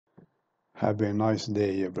Have a nice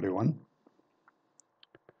day, everyone.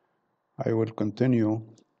 I will continue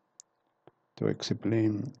to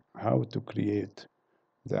explain how to create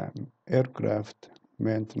the aircraft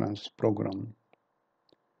maintenance program.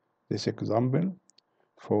 This example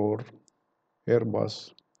for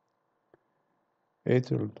Airbus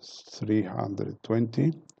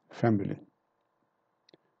A320 family.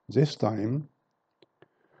 This time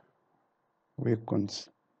we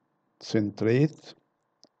concentrate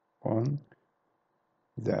on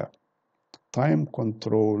the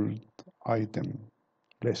time-controlled item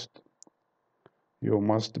list. You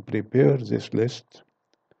must prepare this list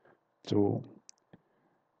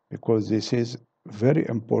because this is very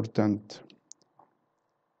important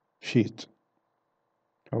sheet.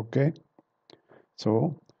 Okay,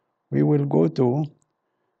 so we will go to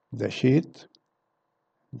the sheet,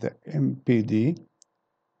 the MPD,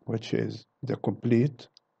 which is the complete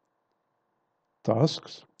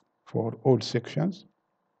tasks for all sections,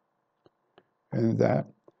 and the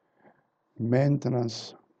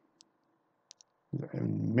maintenance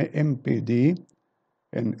MPD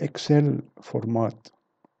in Excel format,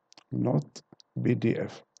 not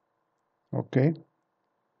PDF. Okay,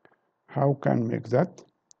 how can make that?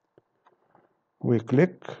 We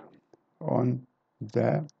click on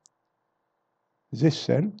this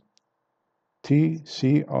cell,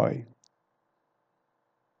 TCI.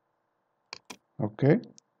 Okay,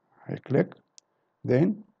 I click,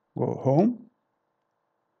 then go home,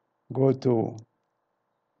 go to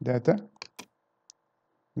data,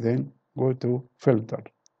 then go to filter.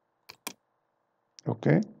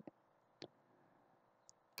 Okay,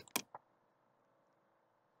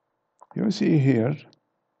 you see here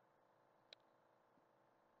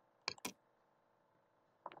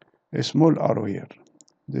a small arrow here.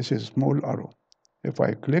 This is small arrow. If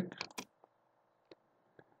I click,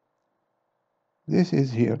 this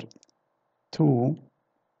is here 2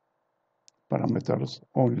 parameters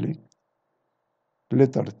only,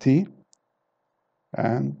 letter T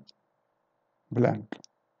and blank.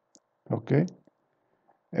 Okay,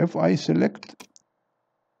 if I select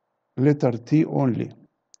letter T only,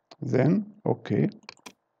 then okay,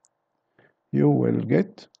 you will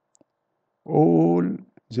get all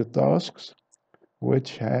the tasks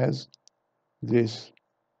which has this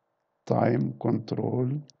time control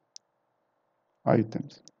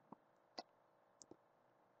items.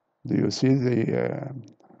 Do you see the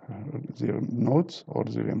notes or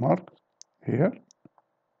the remark here?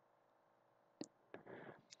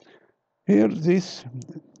 Here this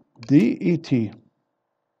DET,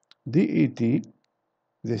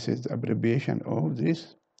 this is the abbreviation of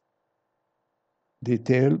this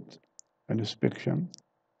detailed inspection.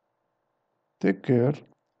 Take care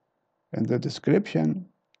in the description,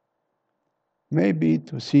 maybe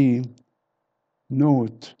to see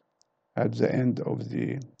note at the end of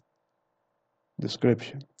the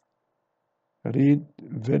description. Read,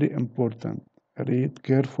 very important, read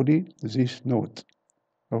carefully this note.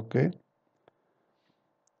 Okay.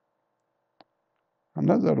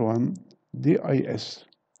 Another one, DIS,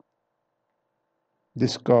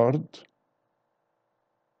 discard,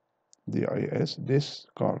 DIS,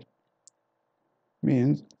 discard,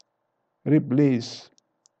 means replace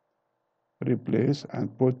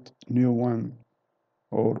and put new one,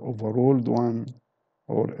 or overruled one,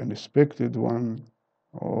 or inspected one,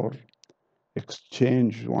 or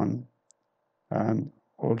exchange one, and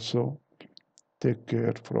also take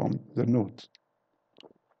care from the note.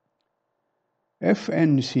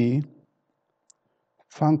 FNC,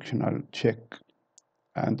 functional check,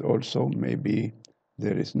 and also maybe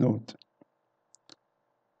there is note.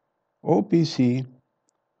 OPC,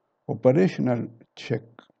 operational check.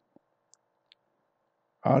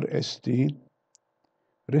 RST,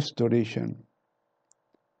 restoration.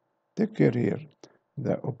 Take care here.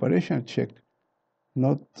 The operation check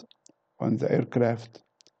not on the aircraft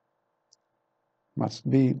must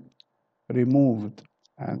be removed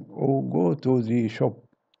and go to the shop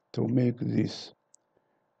to make this.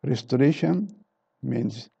 Restoration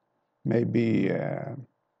means maybe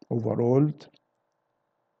overhauled.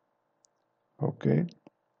 Okay,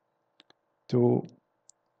 to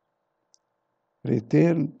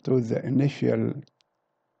return to the initial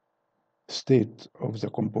state of the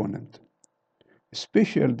component.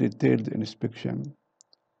 Special detailed inspection.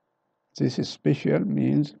 This is special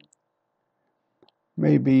means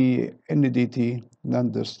maybe NDT,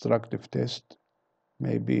 non-destructive test,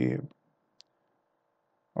 maybe,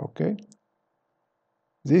 okay.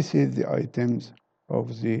 This is the items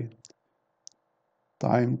of the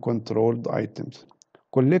time-controlled items.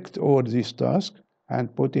 Collect all these tasks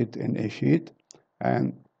and put it in a sheet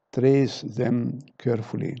and trace them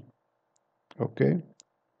carefully. Okay,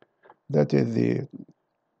 that is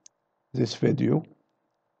this video.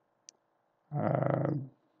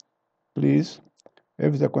 Please,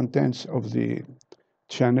 if the contents of the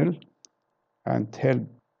channel and help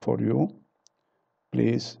for you,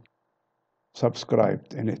 please subscribe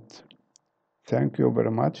in it. Thank you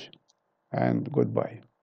very much and goodbye.